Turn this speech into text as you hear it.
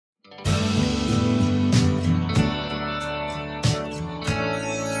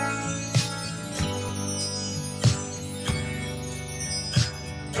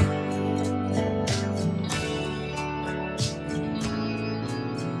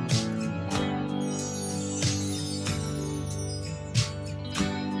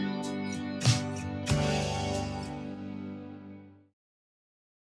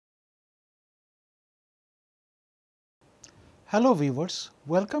Hello viewers,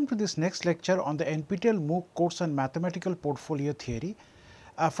 welcome to this next lecture on the NPTEL MOOC course on mathematical portfolio theory.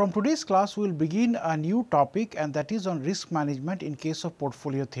 From today's class, we will begin a new topic, and that is on risk management in case of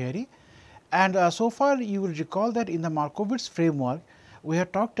portfolio theory. And so far you will recall that in the Markowitz framework, we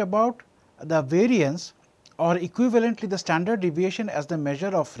have talked about the variance or equivalently the standard deviation as the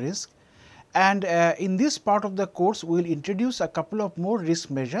measure of risk. And in this part of the course, we will introduce a couple of more risk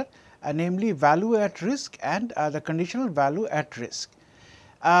measures, namely value at risk and the conditional value at risk.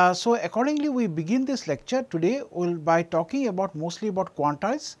 So accordingly, we begin this lecture today by talking about mostly about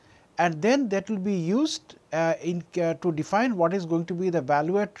quantiles, and then that will be used to define what is going to be the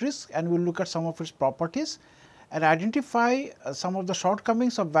value at risk, and we will look at some of its properties and identify some of the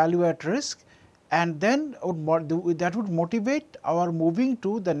shortcomings of value at risk, and then that would motivate our moving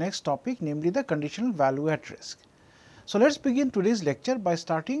to the next topic, namely the conditional value at risk. So, let us begin today's lecture by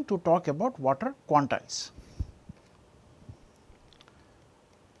starting to talk about what are quantiles.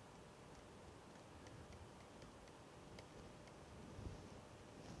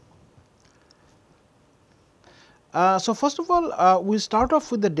 So, first of all, we will start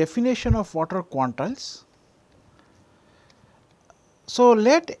off with the definition of what are quantiles. So,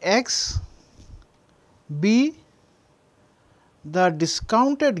 let x be the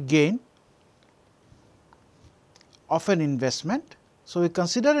discounted gain of an investment. So, we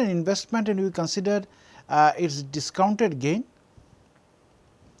consider an investment and we consider its discounted gain,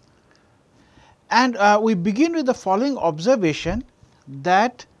 and we begin with the following observation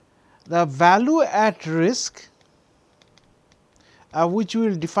that the value at risk, which we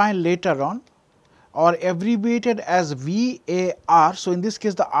will define later on, or abbreviated as VAR. So, in this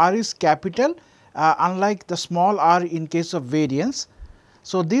case the R is capital, unlike the small r in case of variance.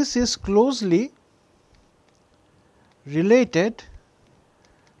 So, this is closely related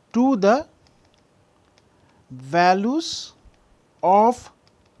to the values of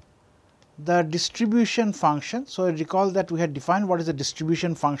the distribution function. So, recall that we had defined what is the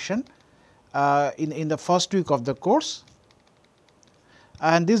distribution function in the first week of the course,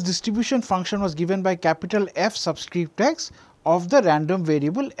 and this distribution function was given by capital F subscript x of the random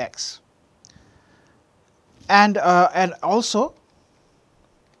variable x. And also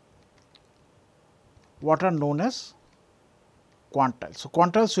what are known as quantiles. So,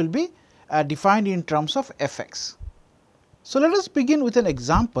 quantiles will be defined in terms of f x. So, let us begin with an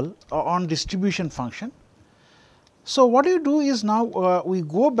example on distribution function. So, what you do is now we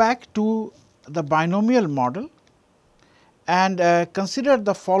go back to the binomial model and consider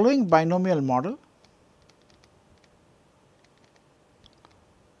the following binomial model.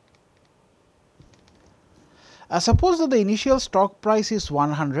 Suppose that the initial stock price is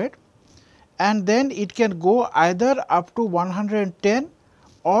 100, and then it can go either up to 110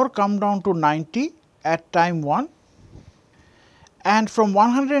 or come down to 90 at time 1, and from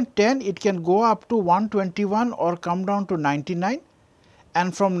 110 it can go up to 121 or come down to 99,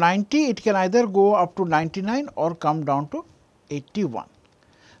 and from 90 it can either go up to 99 or come down to 81.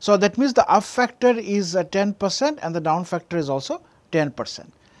 So, that means the up factor is 10% and the down factor is also 10%.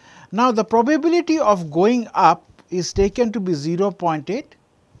 Now, the probability of going up is taken to be 0.8.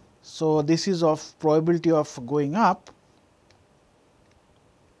 So, this is of probability of going up,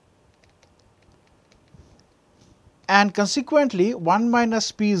 and consequently 1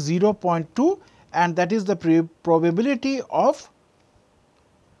 minus p is 0.2, and that is the probability of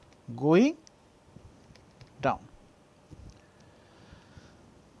going down.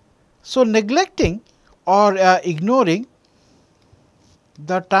 So, neglecting or ignoring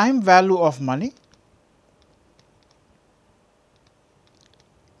the time value of money,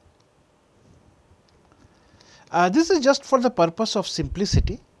 this is just for the purpose of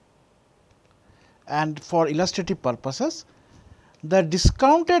simplicity and for illustrative purposes. The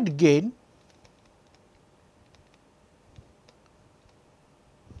discounted gain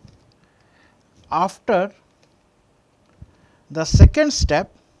after the second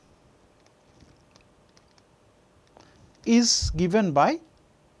step is given by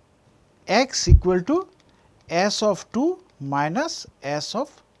x equal to s of 2 minus s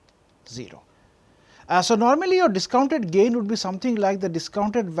of 0. So, normally your discounted gain would be something like the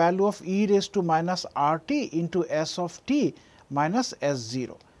discounted value of e raised to minus r t into s of t minus s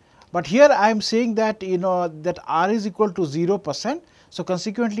 0. But here I am saying that that r is equal to 0%. So,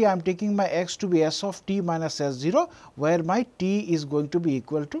 consequently I am taking my x to be s of t minus s 0, where my t is going to be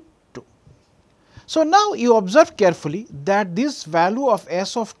equal to 2. So, now you observe carefully that this value of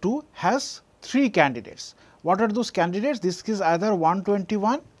s of 2 has 3 candidates. What are those candidates? This is either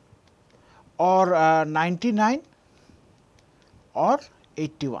 121 or 99 or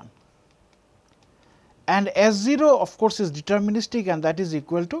 81. and S0 of course is deterministic, and that is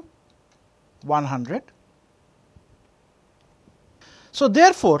equal to 100. So,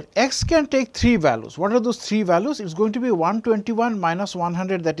 therefore, x can take 3 values. What are those 3 values? It is going to be 121 minus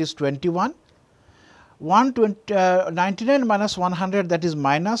 100, that is 21, 99 minus 100, that is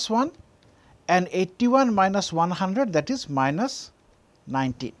minus 1, and 81 minus 100, that is minus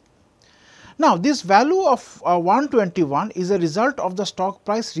 19. Now, this value of 121 is a result of the stock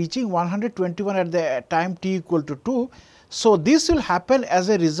price reaching 121 at the time t equal to 2. So, this will happen as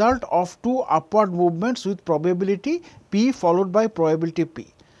a result of 2 upward movements with probability p followed by probability p.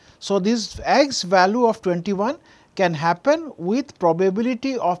 So, this x value of 21 can happen with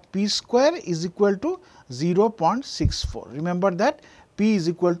probability of p square is equal to 0.64. Remember that p is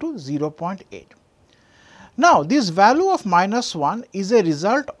equal to 0.8. Now, this value of minus 1 is a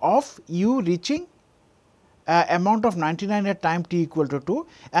result of you reaching amount of 99 at time t equal to 2,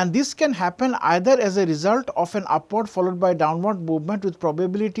 and this can happen either as a result of an upward followed by downward movement with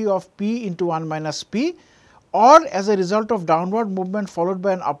probability of p into 1 minus p, or as a result of downward movement followed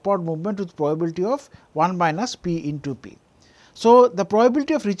by an upward movement with probability of 1 minus p into p. So, the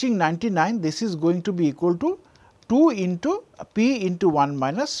probability of reaching 99, this is going to be equal to 2 into p into 1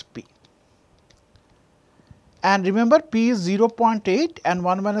 minus p. And remember, p is 0.8 and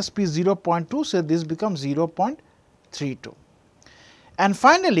 1 minus p is 0.2. So, this becomes 0.32. And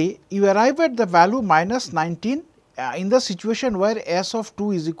finally, you arrive at the value minus 19 in the situation where s of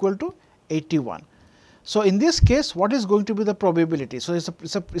 2 is equal to 81. So, in this case, what is going to be the probability? So, it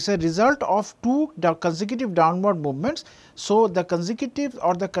is a result of 2 consecutive downward movements. So, the consecutive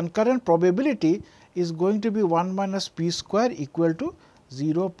or the concurrent probability is going to be 1 minus p square equal to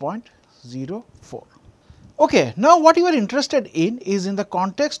 0.04. Okay, now what you are interested in is in the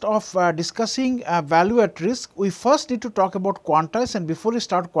context of discussing value at risk, we first need to talk about quantiles, and before we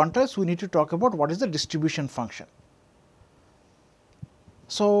start quantiles, we need to talk about what is the distribution function.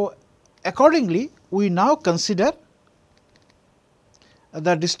 So, accordingly, we now consider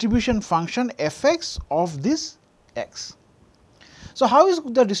the distribution function f x of this x. So, how is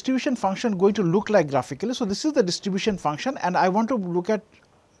the distribution function going to look like graphically? So, this is the distribution function, and I want to look at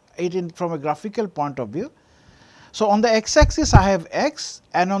it from a graphical point of view. So, on the x axis I have x,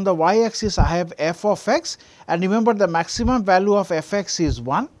 and on the y axis I have f of x, and remember the maximum value of f x is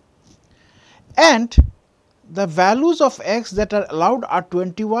 1, and the values of x that are allowed are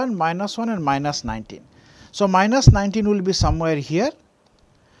 21, minus 1 and minus 19. So, minus 19 will be somewhere here,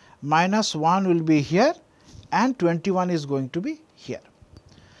 minus 1 will be here, and 21 is going to be here.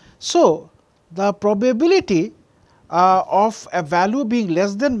 So, the probability of a value being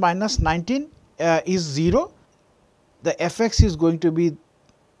less than minus 19 is 0. The f x is going to be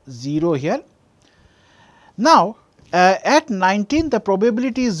 0 here. Now, at 19 the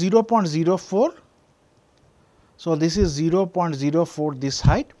probability is 0.04. So, this is 0.04 this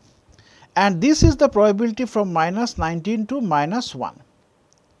height, and this is the probability from minus 19 to minus 1.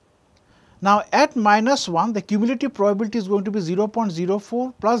 Now, at minus 1 the cumulative probability is going to be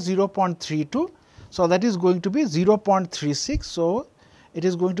 0.04 plus 0.32. So, that is going to be 0.36. So, it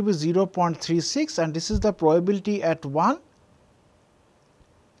is going to be 0.36, and this is the probability at 1,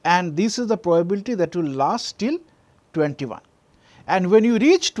 and this is the probability that will last till 21. And when you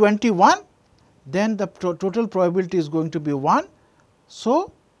reach 21, then the total probability is going to be 1.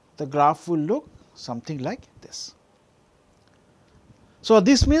 So, the graph will look something like this. So,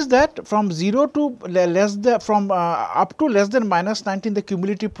 this means that from 0 to less than up to less than minus 19 the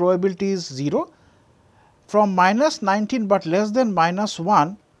cumulative probability is 0. From minus 19 but less than minus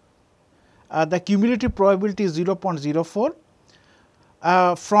 1 the cumulative probability is 0.04.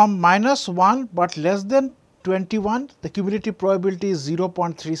 From minus 1 but less than 21 the cumulative probability is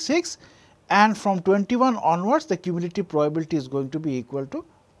 0.36, and from 21 onwards the cumulative probability is going to be equal to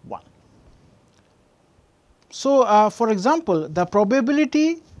 1. So, for example, the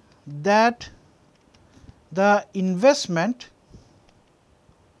probability that the investment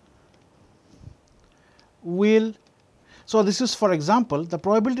will, so this is for example, the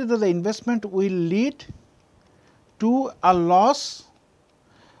probability that the investment will lead to a loss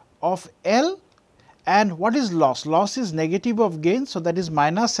of L, and what is loss? Loss is negative of gain, so that is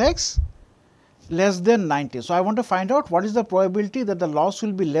minus x less than 19. So, I want to find out what is the probability that the loss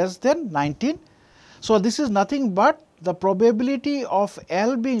will be less than 19. So, this is nothing but the probability of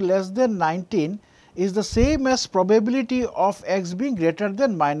L being less than 19 is the same as probability of x being greater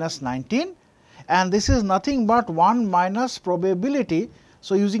than minus 19, and this is nothing but 1 minus probability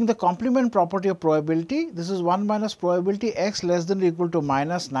So, using the complement property of probability, this is 1 minus probability x less than or equal to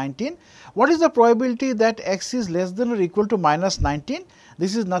minus 19. What is the probability that x is less than or equal to minus 19?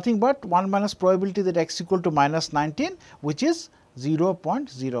 This is nothing but 1 minus probability that x equal to minus 19, which is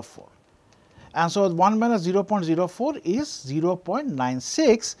 0.04. And so, 1 minus 0.04 is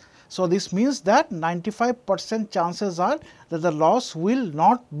 0.96. So, this means that 95% chances are that the loss will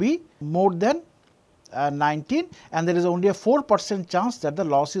not be more than 19, and there is only a 4% chance that the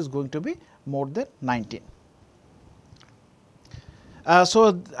loss is going to be more than 19.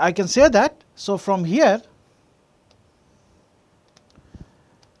 So, I can say that. So, from here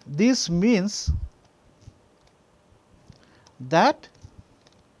this means that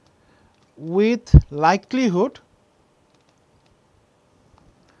with likelihood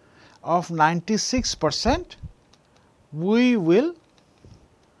of 96%, we will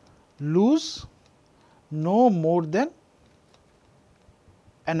lose no more than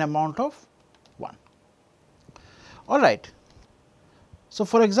an amount of 1. All right. So,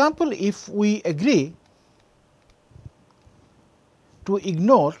 for example, if we agree to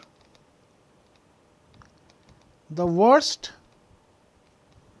ignore the worst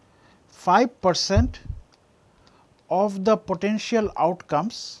 5% of the potential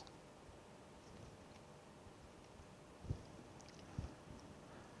outcomes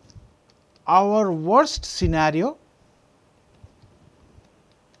our worst scenario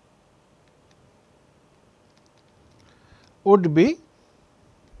would be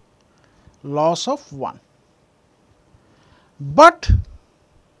loss of 1. But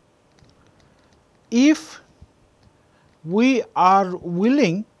if we are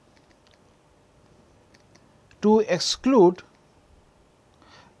willing to exclude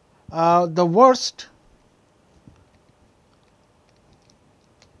the worst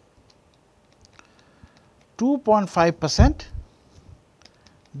 2.5%,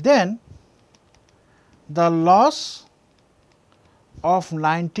 then the loss of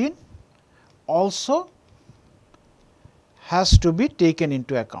 19 also has to be taken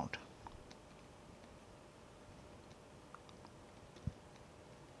into account.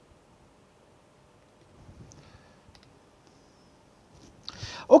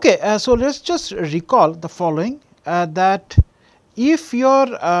 Okay, so let us just recall the following, that if your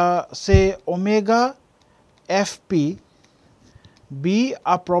say omega f p be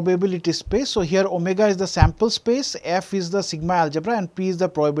a probability space. So, here omega is the sample space, f is the sigma algebra and p is the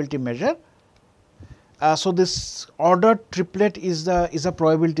probability measure. So, this ordered triplet is a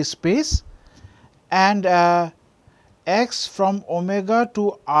probability space, and x from omega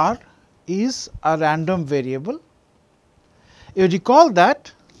to r is a random variable. You recall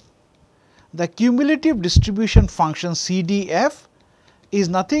that the cumulative distribution function CDF is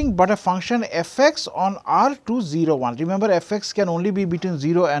nothing but a function f x on r to 0 1. Remember, f x can only be between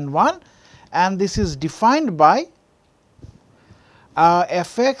 0 and 1, and this is defined by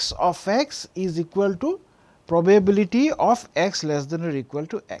f x of x is equal to probability of x less than or equal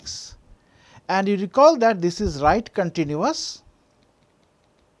to x. And you recall that this is right continuous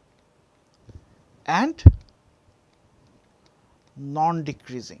and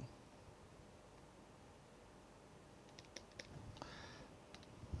non-decreasing.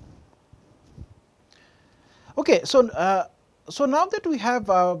 Okay, so now that we have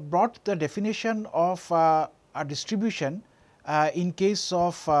brought the definition of a distribution in case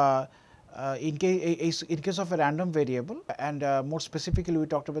of a random variable, and more specifically we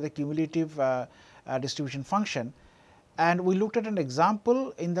talked about the cumulative distribution function, and we looked at an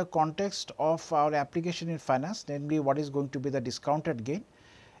example in the context of our application in finance, namely what is going to be the discounted gain.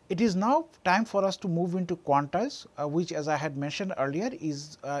 It is now time for us to move into quantiles, which, as I had mentioned earlier,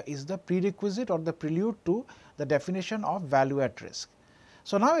 is the prerequisite or the prelude to the definition of value at risk.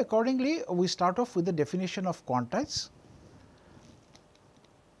 So, now accordingly we start off with the definition of quantiles.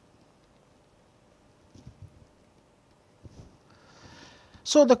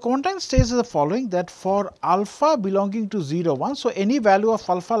 So, the quantile says the following, that for alpha belonging to 0 1, so any value of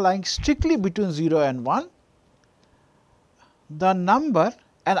alpha lying strictly between 0 and 1, the number,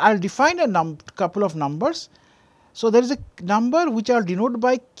 and I will define a couple of numbers. So, there is a number which I will denote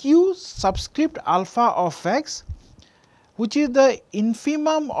by q subscript alpha of x, which is the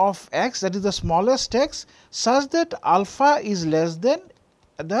infimum of x, that is the smallest x, such that alpha is less than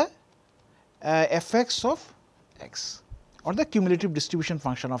the f x of x, or the cumulative distribution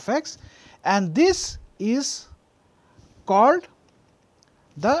function of x, and this is called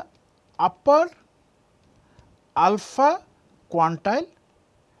the upper alpha quantile.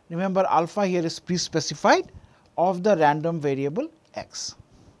 Remember, alpha here is pre-specified, of the random variable x.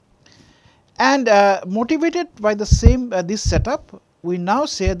 And motivated by the same this setup, we now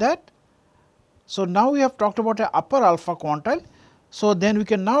say that, so now we have talked about a upper alpha quantile. So, then we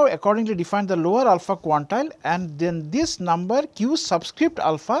can now accordingly define the lower alpha quantile, and then this number q subscript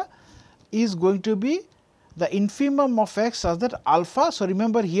alpha is going to be the infimum of x such that alpha. So,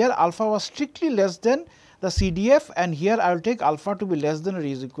 remember here alpha was strictly less than the CDF, and here I will take alpha to be less than or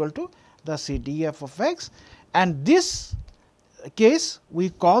is equal to the CDF of x, and this case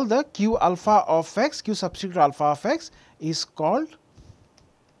we call the q alpha of x, q subscript alpha of x is called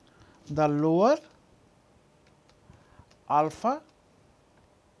the lower alpha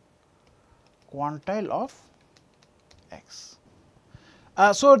quantile of x.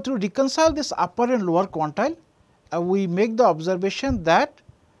 So, to reconcile this upper and lower quantile, we make the observation that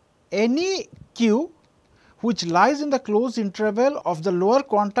any q which lies in the closed interval of the lower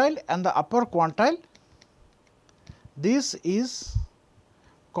quantile and the upper quantile, this is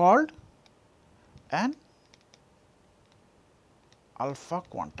called an alpha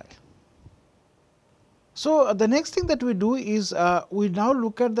quantile. So, the next thing that we do is we now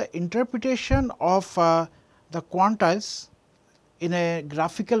look at the interpretation of the quantiles in a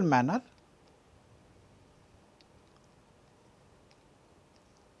graphical manner.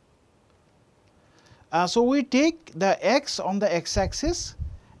 So, we take the x on the x axis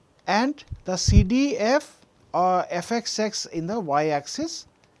and the CDF or fxx in the y axis,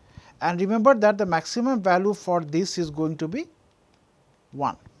 and remember that the maximum value for this is going to be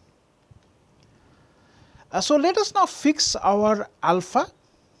 1. So, let us now fix our alpha.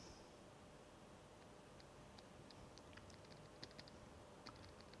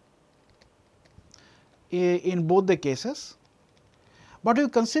 In both the cases, but we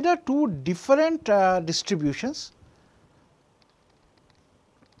consider two different distributions.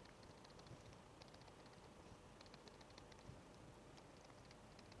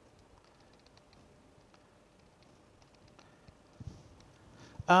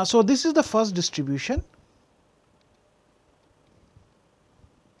 So, this is the first distribution,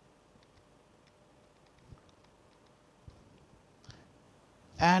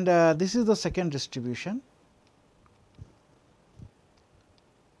 and this is the second distribution.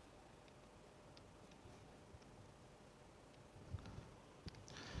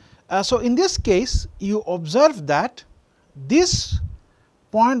 So, in this case you observe that this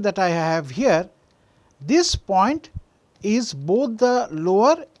point that I have here, this point is both the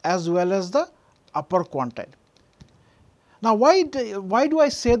lower as well as the upper quantile. Now, why do I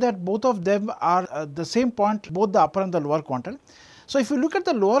say that both of them are the same point, both the upper and the lower quantile? So, if you look at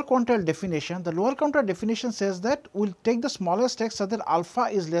the lower quantile definition, the lower quantile definition says that we will take the smallest x such that alpha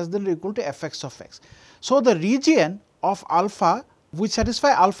is less than or equal to fx of x. So, the region of alpha which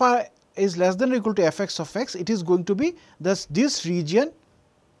satisfy alpha is less than or equal to fx of x, it is going to be this region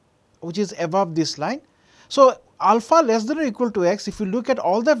which is above this line. So, alpha less than or equal to x, if you look at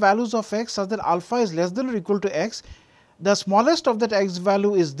all the values of x such that alpha is less than or equal to x, the smallest of that x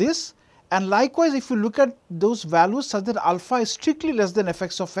value is this, and likewise if you look at those values such that alpha is strictly less than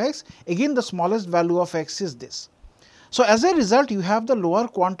fx of x, again the smallest value of x is this. So, as a result you have the lower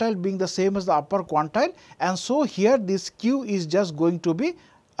quantile being the same as the upper quantile, and so here this q is just going to be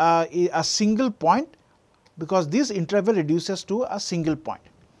a single point, because this interval reduces to a single point.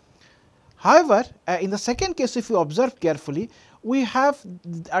 However, in the second case if you observe carefully, we have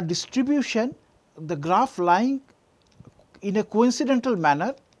a distribution, the graph lying in a coincidental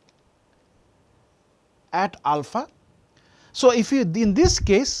manner at alpha. So, if you in this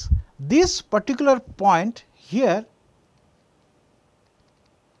case this particular point here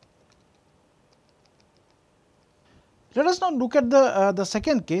let us now look at the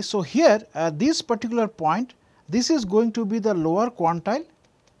second case. So, here this particular point, this is going to be the lower quantile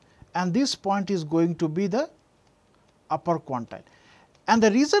and this point is going to be the upper quantile. And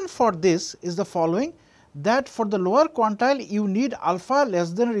the reason for this is the following, that for the lower quantile you need alpha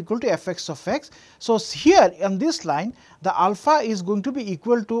less than or equal to fx of x. So, here on this line the alpha is going to be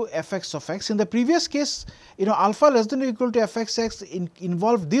equal to fx of x. In the previous case, alpha less than or equal to fx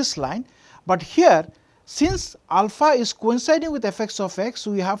involved this line, but here since alpha is coinciding with fx of x,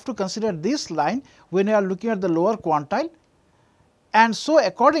 so we have to consider this line when we are looking at the lower quantile, and so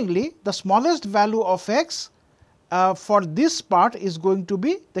accordingly the smallest value of x for this part is going to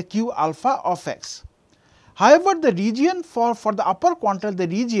be the q alpha of x. However, the region for the upper quantile, the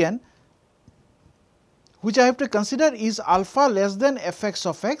region which I have to consider is alpha less than fx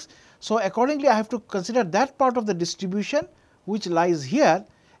of x. So, accordingly I have to consider that part of the distribution which lies here,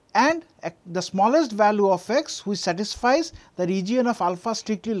 and the smallest value of x which satisfies the region of alpha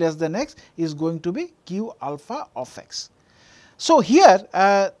strictly less than x is going to be q alpha of x. So, here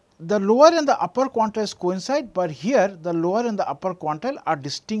the lower and the upper quantiles coincide, but here the lower and the upper quantile are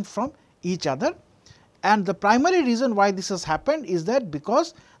distinct from each other. And the primary reason why this has happened is that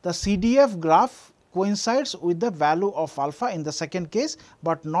because the CDF graph coincides with the value of alpha in the second case,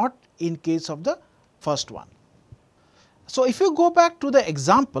 but not in case of the first one. So, if you go back to the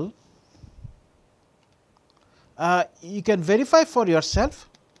example, you can verify for yourself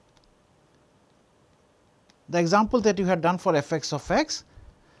the example that you had done for f(x) of x.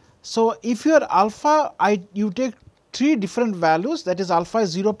 So, if your alpha you take 3 different values, that is alpha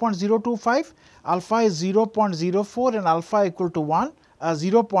is 0.025, alpha is 0.04 and alpha equal to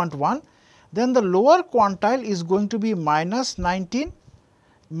 0.1, then the lower quantile is going to be minus 19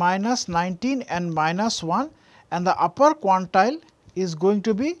 and minus 1, and the upper quantile is going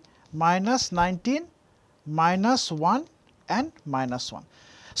to be minus 19, minus 1 and minus 1.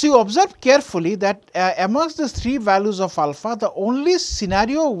 So, you observe carefully that amongst the 3 values of alpha, the only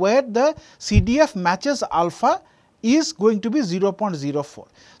scenario where the CDF matches alpha is going to be 0.04.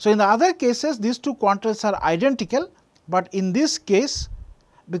 So, in the other cases these 2 quantiles are identical, but in this case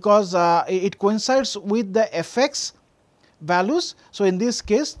because it coincides with the f(x) values. So, in this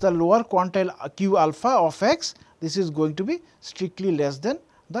case the lower quantile q alpha of x, this is going to be strictly less than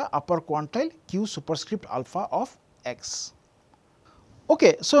the upper quantile q superscript alpha of x.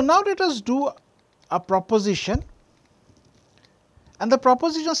 Okay, so, now let us do a proposition, and the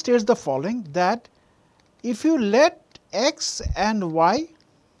proposition states the following, that if you let x and y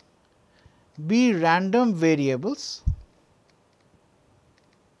be random variables,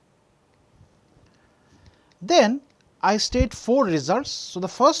 then I state 4 results. So, the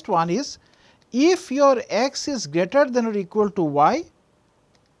first one is, if your x is greater than or equal to y,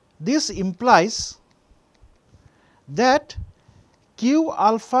 this implies that q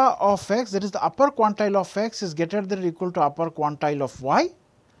alpha of x, that is the upper quantile of x, is greater than or equal to upper quantile of y.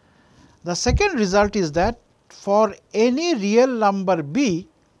 The second result is that for any real number b,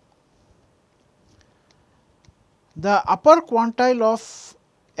 the upper quantile of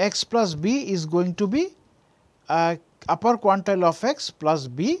x plus b is going to be upper quantile of x plus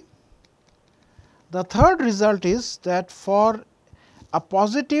b. The third result is that for a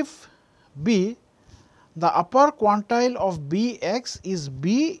positive b, the upper quantile of bx is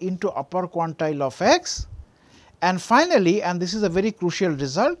b into upper quantile of x. And finally, and this is a very crucial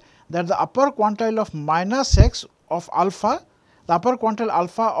result, that the upper quantile of minus x of alpha, the upper quantile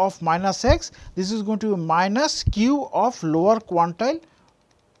alpha of minus x, this is going to be minus q of lower quantile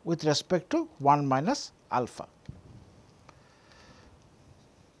with respect to 1 minus alpha.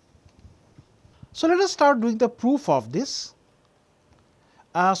 So, let us start doing the proof of this.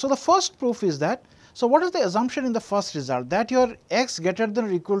 So, the first proof is that, so what is the assumption in the first result? That your x greater than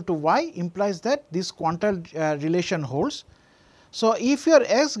or equal to y implies that this quantile relation holds. So, if your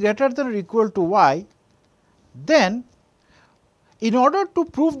x greater than or equal to y, then in order to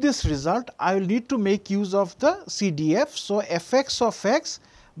prove this result, I will need to make use of the CDF. So, f(x) of x,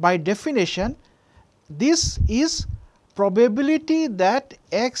 by definition, this is probability that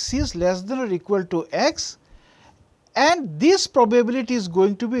x is less than or equal to x, and this probability is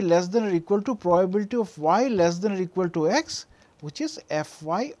going to be less than or equal to probability of y less than or equal to x, which is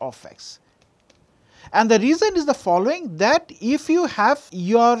fy of x. And the reason is the following, that if you have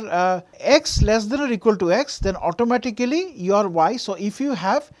your x less than or equal to x, then automatically your y. So, if you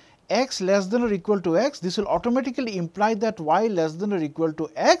have x less than or equal to x, this will automatically imply that y less than or equal to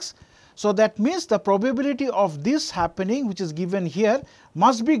x. So, that means the probability of this happening, which is given here,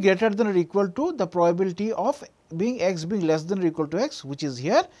 must be greater than or equal to the probability of x being less than or equal to x, which is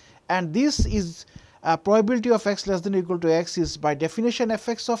here, and this is probability of x less than or equal to x is by definition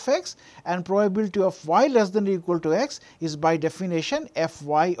f(x) of x, and probability of y less than or equal to x is by definition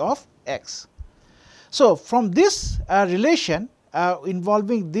fy of x. So, from this relation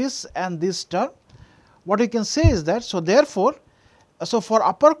involving this and this term, what you can say is that, so therefore, so for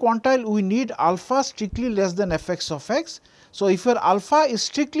upper quantile we need alpha strictly less than f(x) of x. So, if your alpha is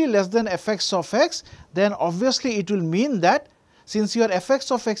strictly less than f(x) of x, then obviously it will mean that since your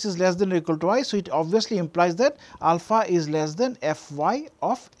f(x) of x is less than or equal to y, so it obviously implies that alpha is less than fy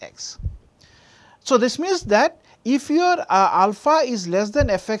of x. So, this means that if your alpha is less than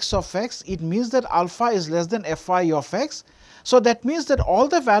f(x) of x, it means that alpha is less than fy of x. So, that means that all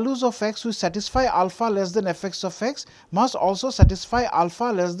the values of x which satisfy alpha less than f(x) of x must also satisfy alpha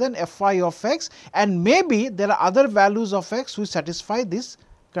less than fy of x, and maybe there are other values of x which satisfy this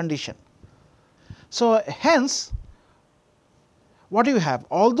condition. So, hence what do you have?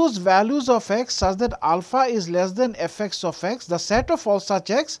 All those values of x such that alpha is less than f(x) of x, the set of all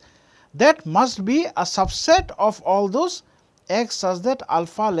such x, that must be a subset of all those x such that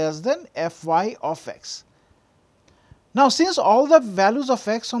alpha less than fy of x. Now, since all the values of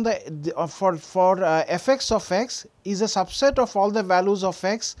x on the for fx of x is a subset of all the values of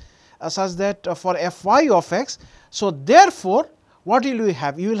x such that for fy of x. So, therefore, what will you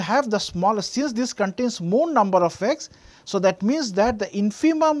have? You will have the smallest, since this contains more number of x. So, that means that the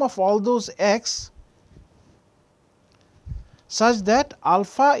infimum of all those x such that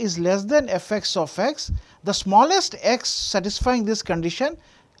alpha is less than fx of x, the smallest x satisfying this condition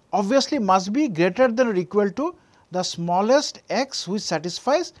obviously must be greater than or equal to the smallest x which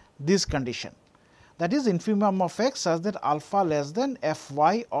satisfies this condition, that is infimum of x such that alpha less than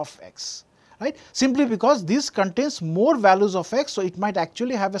fy of x, right, simply because this contains more values of x. So, it might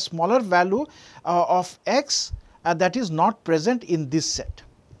actually have a smaller value of x that is not present in this set.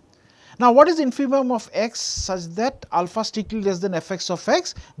 Now, what is infimum of x such that alpha strictly less than fx of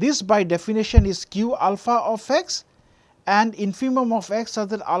x? This by definition is q alpha of x, and infimum of x such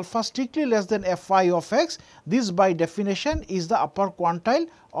that alpha strictly less than fy of x. This by definition is the upper quantile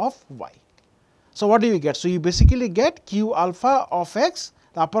of y. So, what do you get? So, you basically get q alpha of x,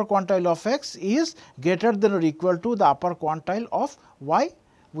 the upper quantile of x is greater than or equal to the upper quantile of y,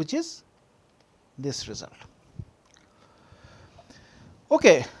 which is this result.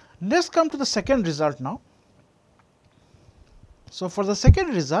 Okay. Let us come to the second result now. So, for the second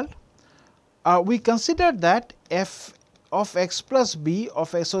result, we consider that f of x plus b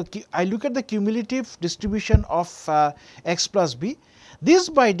of x. So, I look at the cumulative distribution of x plus b. This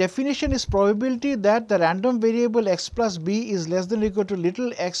by definition is probability that the random variable x plus b is less than or equal to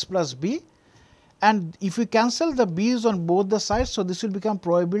little x plus b, and if we cancel the b's on both the sides. So, this will become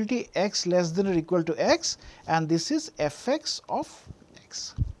probability x less than or equal to x, and this is fx of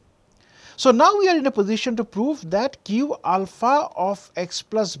x. So, now we are in a position to prove that q alpha of x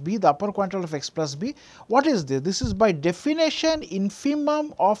plus b, the upper quantile of x plus b, what is this? This is by definition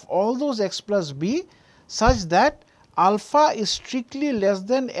infimum of all those x plus b such that alpha is strictly less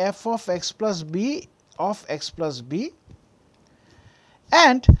than f of x plus b of x plus b,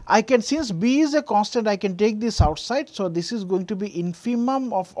 and I can, since b is a constant, I can take this outside. So, this is going to be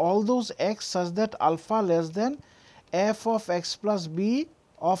infimum of all those x such that alpha less than f of x plus b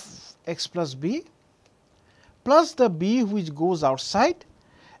of x plus b plus the b which goes outside,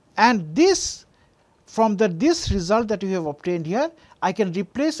 and this from this result that we have obtained here, I can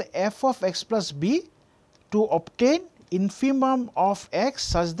replace f of x plus b to obtain infimum of x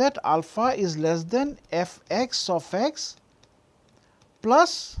such that alpha is less than fx of x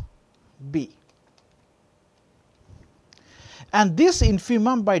plus b, and this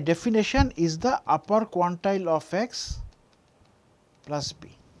infimum by definition is the upper quantile of x plus b.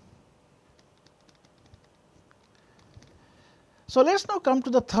 So, let us now come to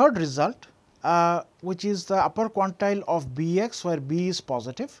the third result, which is the upper quantile of bx where b is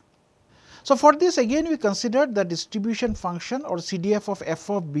positive. So, for this again we considered the distribution function or CDF of f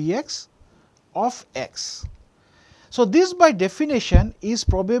of bx of x. So, this by definition is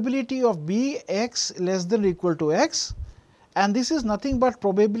probability of bx less than or equal to x, and this is nothing but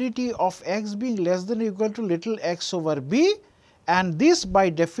probability of x being less than or equal to little x over b, and this by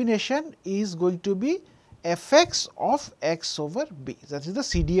definition is going to be fx of x over b, that is the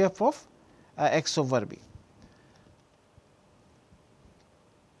CDF of x over b.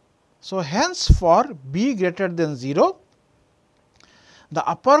 So, hence for b greater than 0, the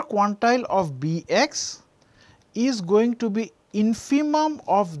upper quantile of bx is going to be infimum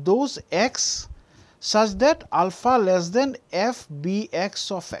of those x such that alpha less than f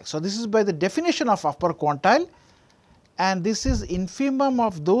bx of x. So, this is by the definition of upper quantile, and this is infimum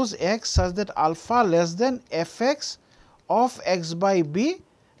of those x such that alpha less than fx of x by b,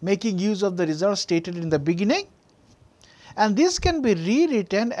 making use of the result stated in the beginning. And this can be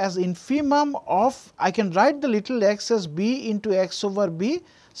rewritten as infimum of, I can write the little x as b into x over b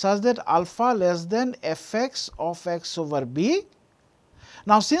such that alpha less than fx of x over b.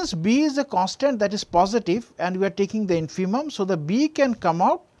 Now, since b is a constant that is positive and we are taking the infimum, so the b can come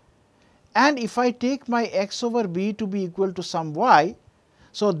out, and if I take my x over b to be equal to some y,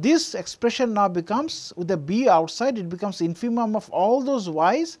 so this expression now becomes, with the b outside, it becomes infimum of all those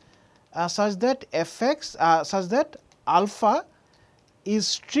y's such that fx such that alpha is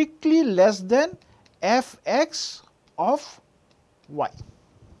strictly less than fx of y,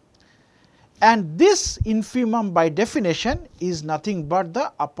 and this infimum by definition is nothing but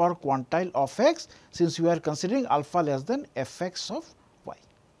the upper quantile of x, since we are considering alpha less than fx of y.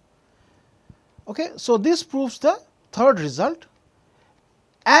 Okay. So, this proves the third result,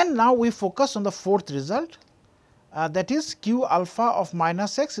 and now we focus on the fourth result, that is q alpha of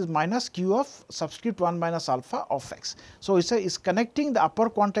minus x is minus q of subscript 1 minus alpha of x. So, it is connecting the upper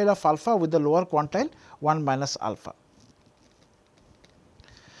quantile of alpha with the lower quantile 1 minus alpha.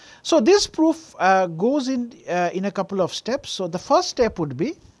 So, this proof goes in a couple of steps. So, the first step would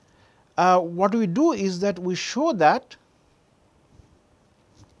be what we do is that we show that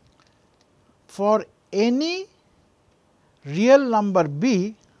for any real number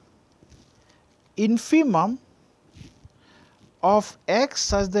b, infimum of x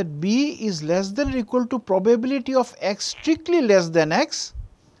such that b is less than or equal to probability of x strictly less than x,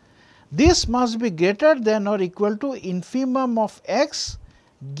 this must be greater than or equal to infimum of x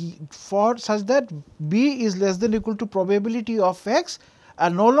for such that b is less than or equal to probability of x are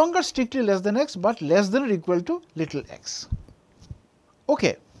no longer strictly less than x, but less than or equal to little x.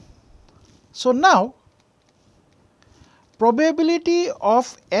 Okay. So, now probability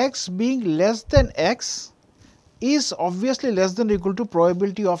of x being less than x is obviously less than or equal to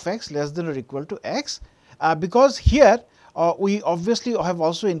probability of x less than or equal to x, because here we obviously have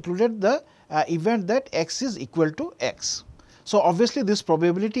also included the event that x is equal to x. So, obviously this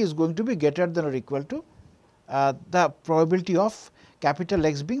probability is going to be greater than or equal to the probability of capital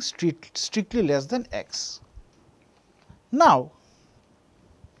X being strictly less than x. Now,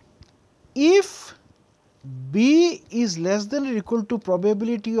 if b is less than or equal to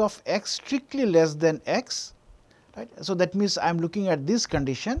probability of x strictly less than x, right. So, that means I am looking at this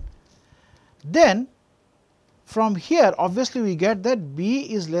condition, then from here obviously we get that b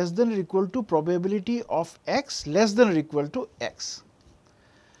is less than or equal to probability of x less than or equal to x.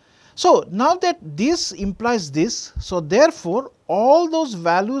 So, now that this implies this, so therefore, all those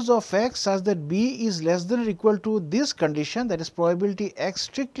values of x such that b is less than or equal to this condition, that is probability x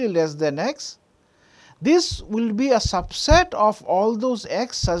strictly less than x, this will be a subset of all those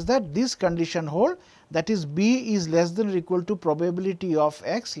x such that this condition hold, that is b is less than or equal to probability of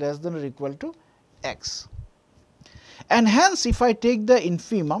x less than or equal to x. And hence, if I take the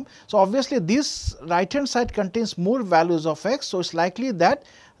infimum, so obviously this right hand side contains more values of x. So, it is likely that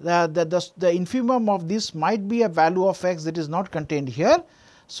the infimum of this might be a value of x that is not contained here.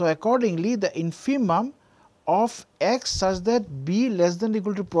 So, accordingly the infimum of x such that b less than or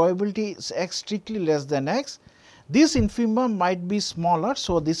equal to probability is x strictly less than x, this infimum might be smaller.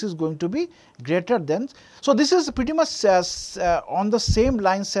 So, this is going to be greater than. So, this is pretty much on the same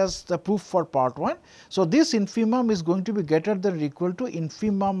lines as the proof for part 1. So, this infimum is going to be greater than or equal to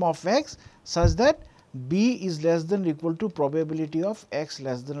infimum of x such that b is less than or equal to probability of x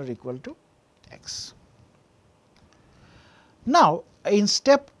less than or equal to x. Now, in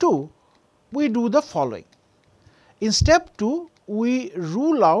step 2 we do the following. In step 2 we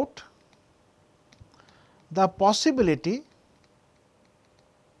rule out the possibility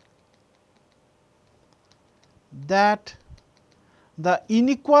that the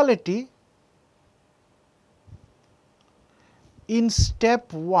inequality in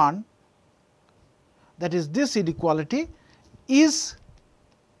step 1, that is this inequality, is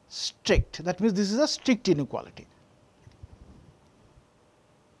strict. That means, this is a strict inequality.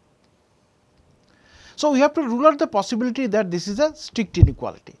 So, we have to rule out the possibility that this is a strict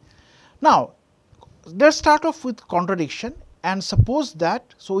inequality. Now, let us start off with contradiction and suppose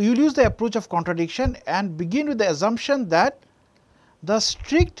that, so you will use the approach of contradiction and begin with the assumption that the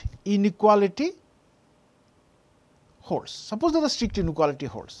strict inequality holds. Suppose that the strict inequality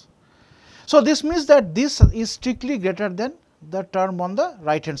holds. So, this means that this is strictly greater than the term on the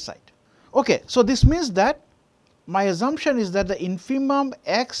right hand side. Okay. So, this means that my assumption is that the infimum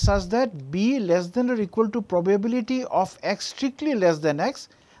x such that b less than or equal to probability of x strictly less than x,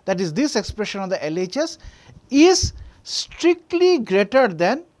 that is this expression on the LHS, is strictly greater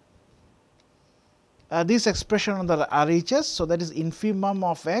than this expression on the RHS. So, that is infimum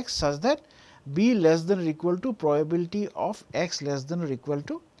of x such that b less than or equal to probability of x less than or equal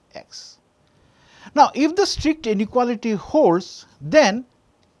to x. Now, if the strict inequality holds, then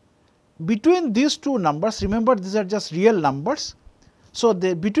between these two numbers, remember these are just real numbers. So,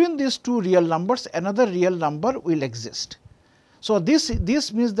 between these two real numbers another real number will exist. So, this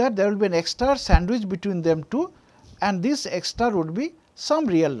means that there will be an x star sandwich between them two, and this x star would be some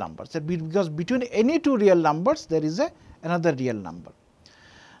real numbers, because between any two real numbers there is another real number.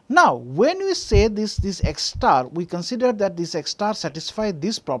 Now, when we say this x star, we consider that this x star satisfies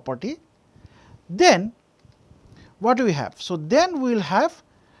this property, then what do we have? So, then we will have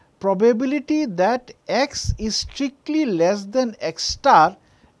probability that x is strictly less than x star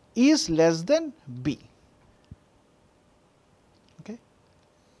is less than b.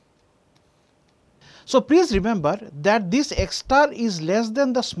 So, please remember that this x star is less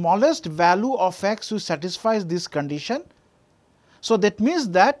than the smallest value of x which satisfies this condition. So, that means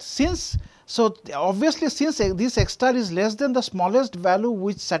that since obviously since this x star is less than the smallest value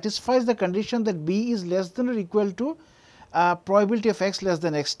which satisfies the condition that b is less than or equal to probability of x less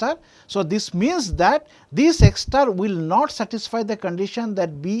than x star. So, this means that this x star will not satisfy the condition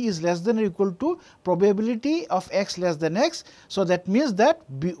that b is less than or equal to probability of x less than x. So, that means that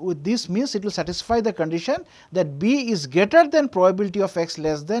this means it will satisfy the condition that b is greater than probability of x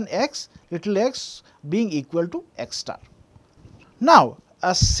less than x, little x being equal to x star. Now,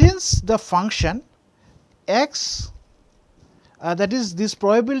 since the function x that is this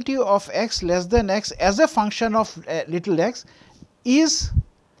probability of x less than x as a function of little x is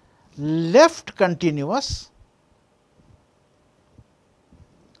left continuous.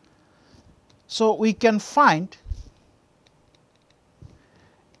 So, we can find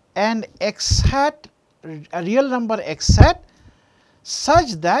an x hat, a real number x hat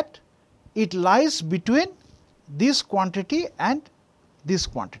such that it lies between this quantity and this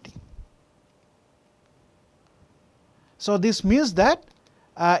quantity. So, this means that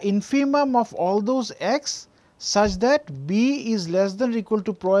infimum of all those x such that b is less than or equal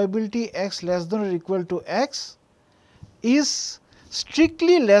to probability x less than or equal to x is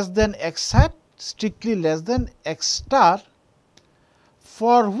strictly less than x hat, strictly less than x star,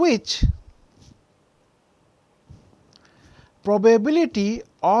 for which probability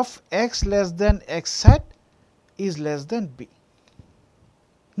of x less than x hat is less than b.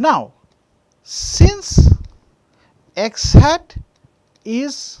 Now, since x hat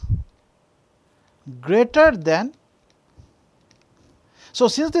is greater than, so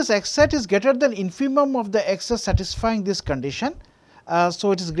since this x hat is greater than infimum of the x's satisfying this condition,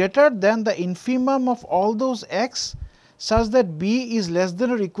 so it is greater than the infimum of all those x such that b is less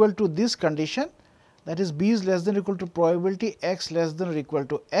than or equal to this condition, that is b is less than or equal to probability x less than or equal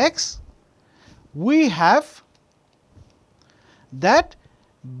to x, we have that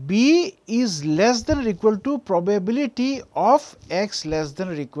b is less than or equal to probability of x less than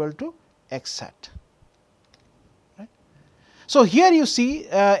or equal to x hat. Right. So, here you see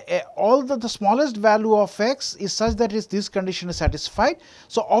all the smallest value of x is such that this condition is satisfied.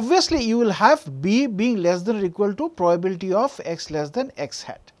 So, obviously, you will have b being less than or equal to probability of x less than x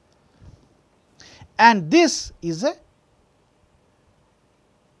hat, and this is a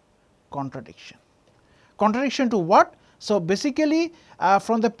contradiction. Contradiction to what? So, basically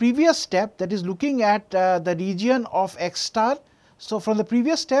from the previous step, that is looking at the region of x star. So, from the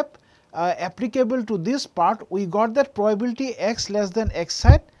previous step applicable to this part, we got that probability x less than x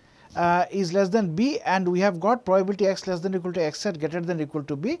hat is less than b, and we have got probability x less than or equal to x hat greater than or equal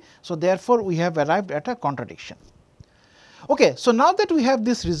to b. So, therefore, we have arrived at a contradiction. Okay, so, now that we have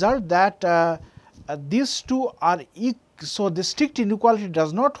this result that these two are equal, so the strict inequality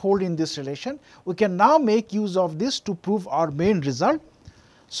does not hold in this relation, we can now make use of this to prove our main result.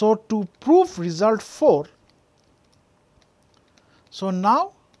 So, to prove result 4, so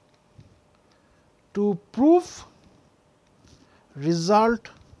now to prove result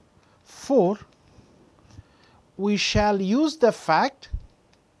 4, we shall use the fact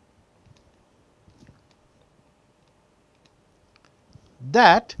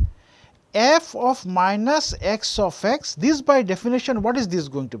that f of minus x of x, this by definition, what is this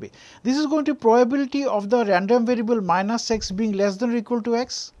going to be? This is going to be probability of the random variable minus x being less than or equal to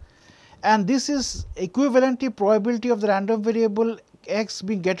x, and this is equivalently probability of the random variable x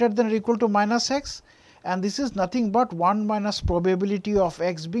being greater than or equal to minus x, and this is nothing but 1 minus probability of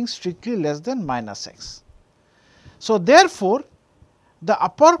x being strictly less than minus x. So, therefore, the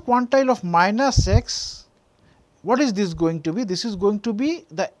upper quantile of minus x, what is this going to be? This is going to be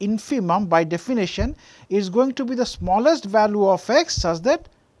the infimum, by definition is going to be the smallest value of x such that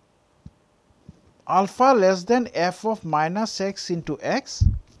alpha less than f of minus x into x.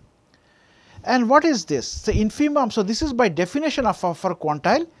 And what is this? The infimum. So, this is by definition of our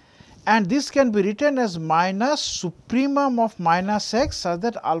quantile, and this can be written as minus supremum of minus x such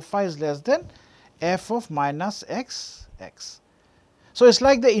that alpha is less than f of minus x x. So, it is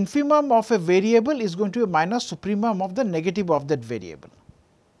like the infimum of a variable is going to be minus supremum of the negative of that variable.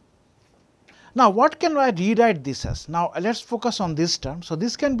 Now, what can I rewrite this as? Now, let us focus on this term. So,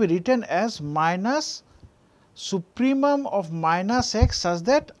 this can be written as minus supremum of minus x such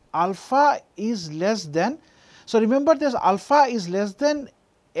that alpha is less than. So, remember this alpha is less than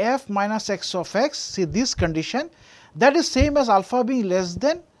f minus x of x, see this condition, that is same as alpha being less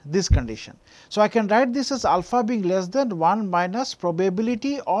than this condition. So, I can write this as alpha being less than 1 minus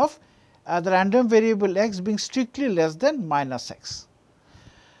probability of the random variable x being strictly less than minus x.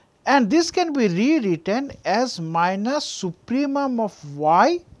 and this can be rewritten as minus supremum of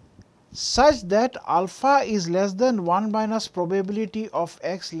y such that alpha is less than 1 minus probability of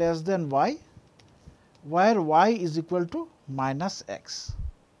x less than y, where y is equal to minus x.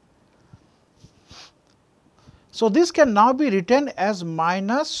 So, this can now be written as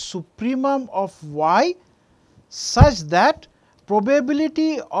minus supremum of y such that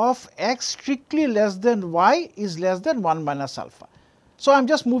probability of x strictly less than y is less than 1 minus alpha. So, I am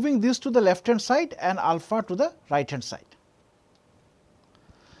just moving this to the left hand side and alpha to the right hand side.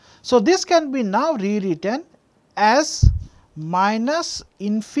 So, this can be now rewritten as minus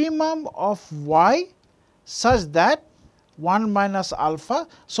infimum of y such that 1 minus alpha.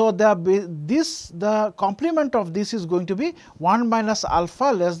 So, the complement of this is going to be 1 minus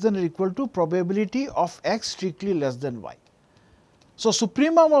alpha less than or equal to probability of x strictly less than y. So,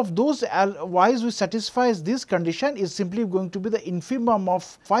 supremum of those y's which satisfies this condition is simply going to be the infimum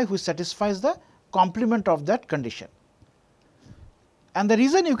of y which satisfies the complement of that condition. And the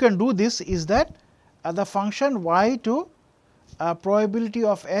reason you can do this is that the function y to probability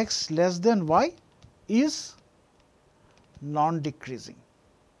of x less than y is non-decreasing.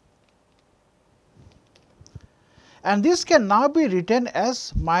 And this can now be written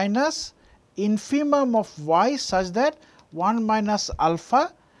as minus infimum of y such that 1 minus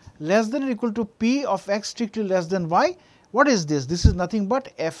alpha less than or equal to p of x strictly less than y. What is this? This is nothing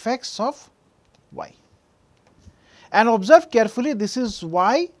but f x of y. And observe carefully, this is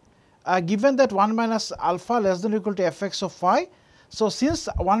y given that 1 minus alpha less than or equal to f x of y. So, since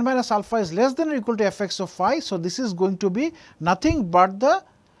 1 minus alpha is less than or equal to f x of y, so this is going to be nothing but the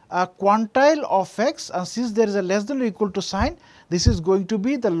quantile of x, and since there is a less than or equal to sign, this is going to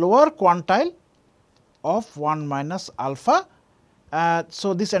be the lower quantile of 1 minus alpha.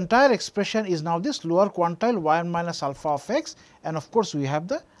 So, this entire expression is now this lower quantile 1 minus alpha of x, and of course, we have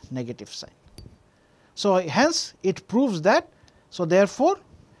the negative sign. So, hence it proves that. So, therefore,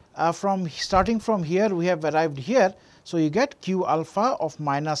 from starting from here we have arrived here. So, you get q alpha of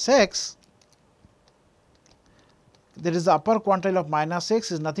minus x, there is the upper quantile of minus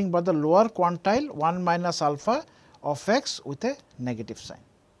x is nothing but the lower quantile 1 minus alpha of x with a negative sign.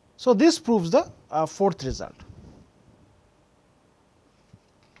 So, this proves the fourth result.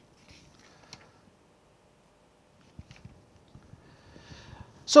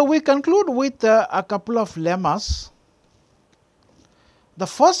 So, we conclude with a couple of lemmas. The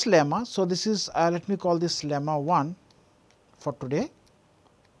first lemma, so this is let me call this lemma 1 for today.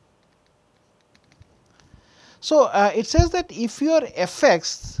 So, it says that if your f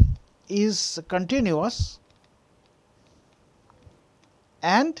x is continuous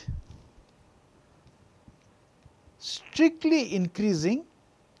and strictly increasing,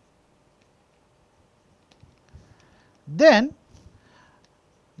 then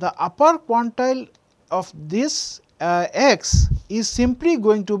the upper quantile of this x is simply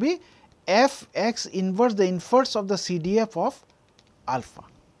going to be f x inverse the inverse of the CDF of alpha.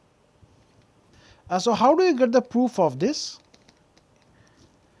 So, how do you get the proof of this?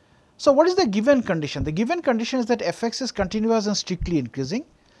 So, what is the given condition? The given condition is that f x is continuous and strictly increasing.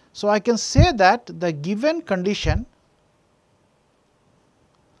 So, I can say that the given condition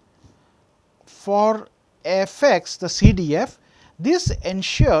for f x, the CDF, this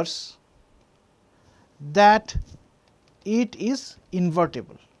ensures that it is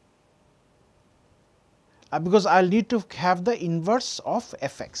invertible, because I will need to have the inverse of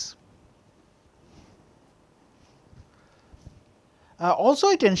f x. Also,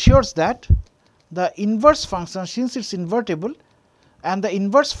 it ensures that the inverse function, since it is invertible and the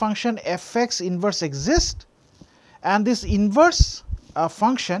inverse function f x inverse exists, and this inverse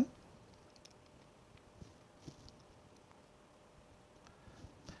function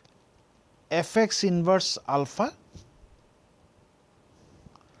f x inverse alpha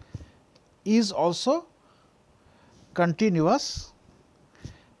is also continuous,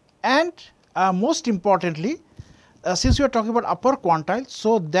 and most importantly, since we are talking about upper quantile,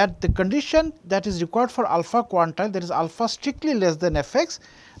 so that the condition that is required for alpha quantile, that is alpha strictly less than f x,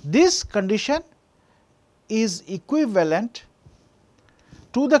 this condition is equivalent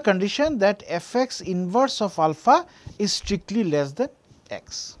to the condition that f x inverse of alpha is strictly less than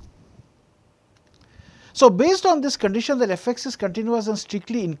x. So, based on this condition that f x is continuous and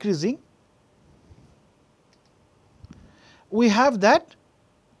strictly increasing, we have that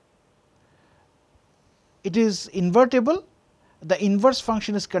it is invertible, the inverse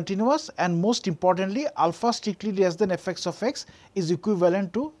function is continuous, and most importantly alpha strictly less than f x of x is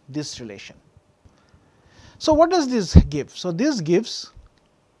equivalent to this relation. So, what does this give? So, this gives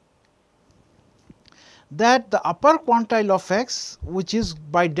that the upper quantile of x, which is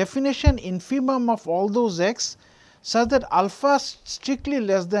by definition infimum of all those x, such that alpha strictly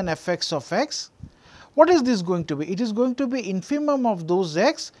less than f x of x. What is this going to be? It is going to be infimum of those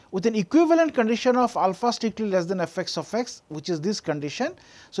x with an equivalent condition of alpha strictly less than f x of x, which is this condition.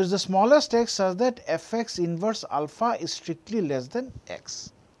 So, it is the smallest x such that f x inverse alpha is strictly less than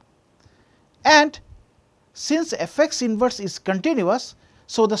x. And since f x inverse is continuous,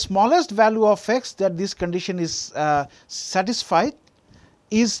 so the smallest value of x that this condition is satisfied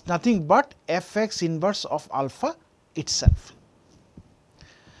is nothing but f x inverse of alpha itself.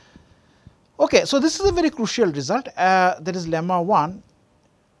 Okay, so this is a very crucial result, that is lemma 1,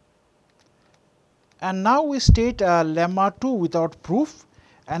 and now we state lemma 2 without proof,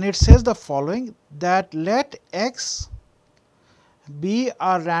 and it says the following, that let x be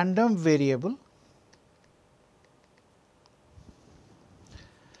a random variable.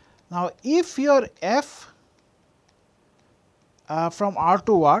 Now, if your f from R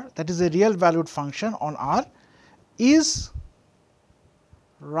to R, that is a real valued function on R, is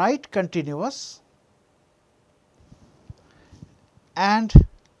right continuous and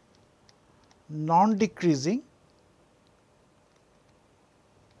non decreasing,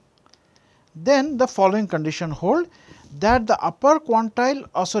 then the following condition hold, that the upper quantile,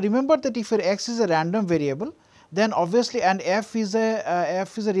 so remember that if your x is a random variable, then obviously, and f is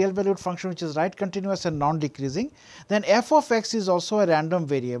a real valued function which is right continuous and non decreasing, then f of x is also a random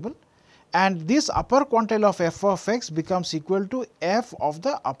variable, and this upper quantile of f of x becomes equal to f of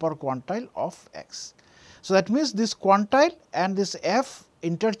the upper quantile of x. So, that means this quantile and this f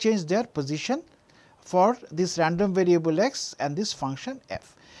interchange their position for this random variable x and this function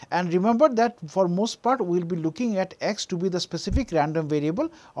f. And remember that for most part we will be looking at x to be the specific random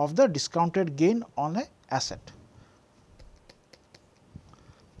variable of the discounted gain on a asset.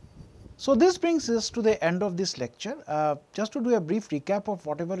 So, this brings us to the end of this lecture. Just to do a brief recap of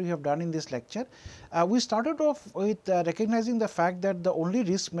whatever we have done in this lecture, we started off with recognizing the fact that the only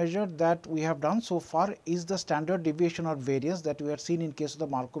risk measure that we have done so far is the standard deviation or variance that we have seen in case of the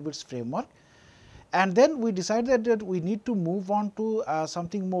Markowitz framework. And then we decided that we need to move on to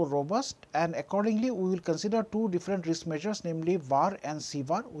something more robust, and accordingly we will consider two different risk measures, namely var and c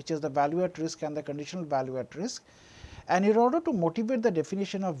var, which is the value at risk and the conditional value at risk. And in order to motivate the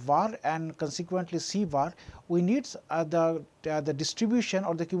definition of var and consequently c var, we need the distribution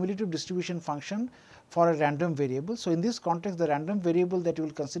or the cumulative distribution function for a random variable. So, in this context, the random variable that you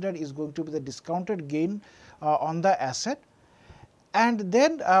will consider is going to be the discounted gain on the asset. And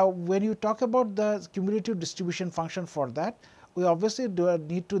then when you talk about the cumulative distribution function for that, we obviously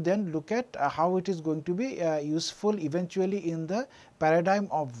need to then look at how it is going to be useful eventually in the paradigm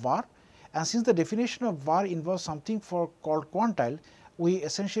of var. And since the definition of var involves something called quantile, we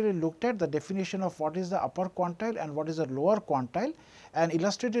essentially looked at the definition of what is the upper quantile and what is the lower quantile, and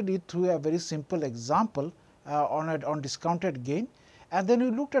illustrated it through a very simple example on discounted gain. And then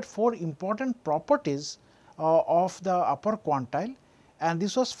we looked at four important properties of the upper quantile, and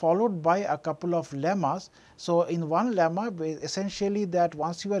this was followed by a couple of lemmas. So, in one lemma, essentially that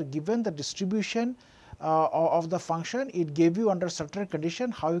once you are given the distribution of the function, it gave you under certain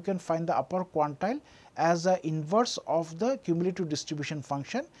condition how you can find the upper quantile as a inverse of the cumulative distribution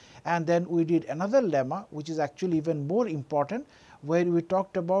function. And then we did another lemma which is actually even more important, where we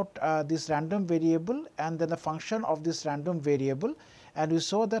talked about this random variable and then the function of this random variable, and we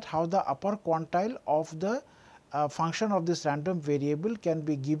saw that how the upper quantile of the function of this random variable can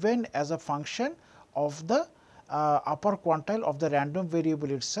be given as a function of the upper quantile of the random variable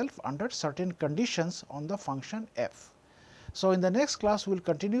itself under certain conditions on the function f. So, in the next class we will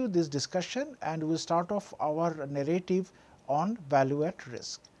continue this discussion and we will start off our narrative on value at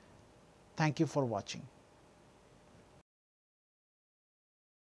risk. Thank you for watching.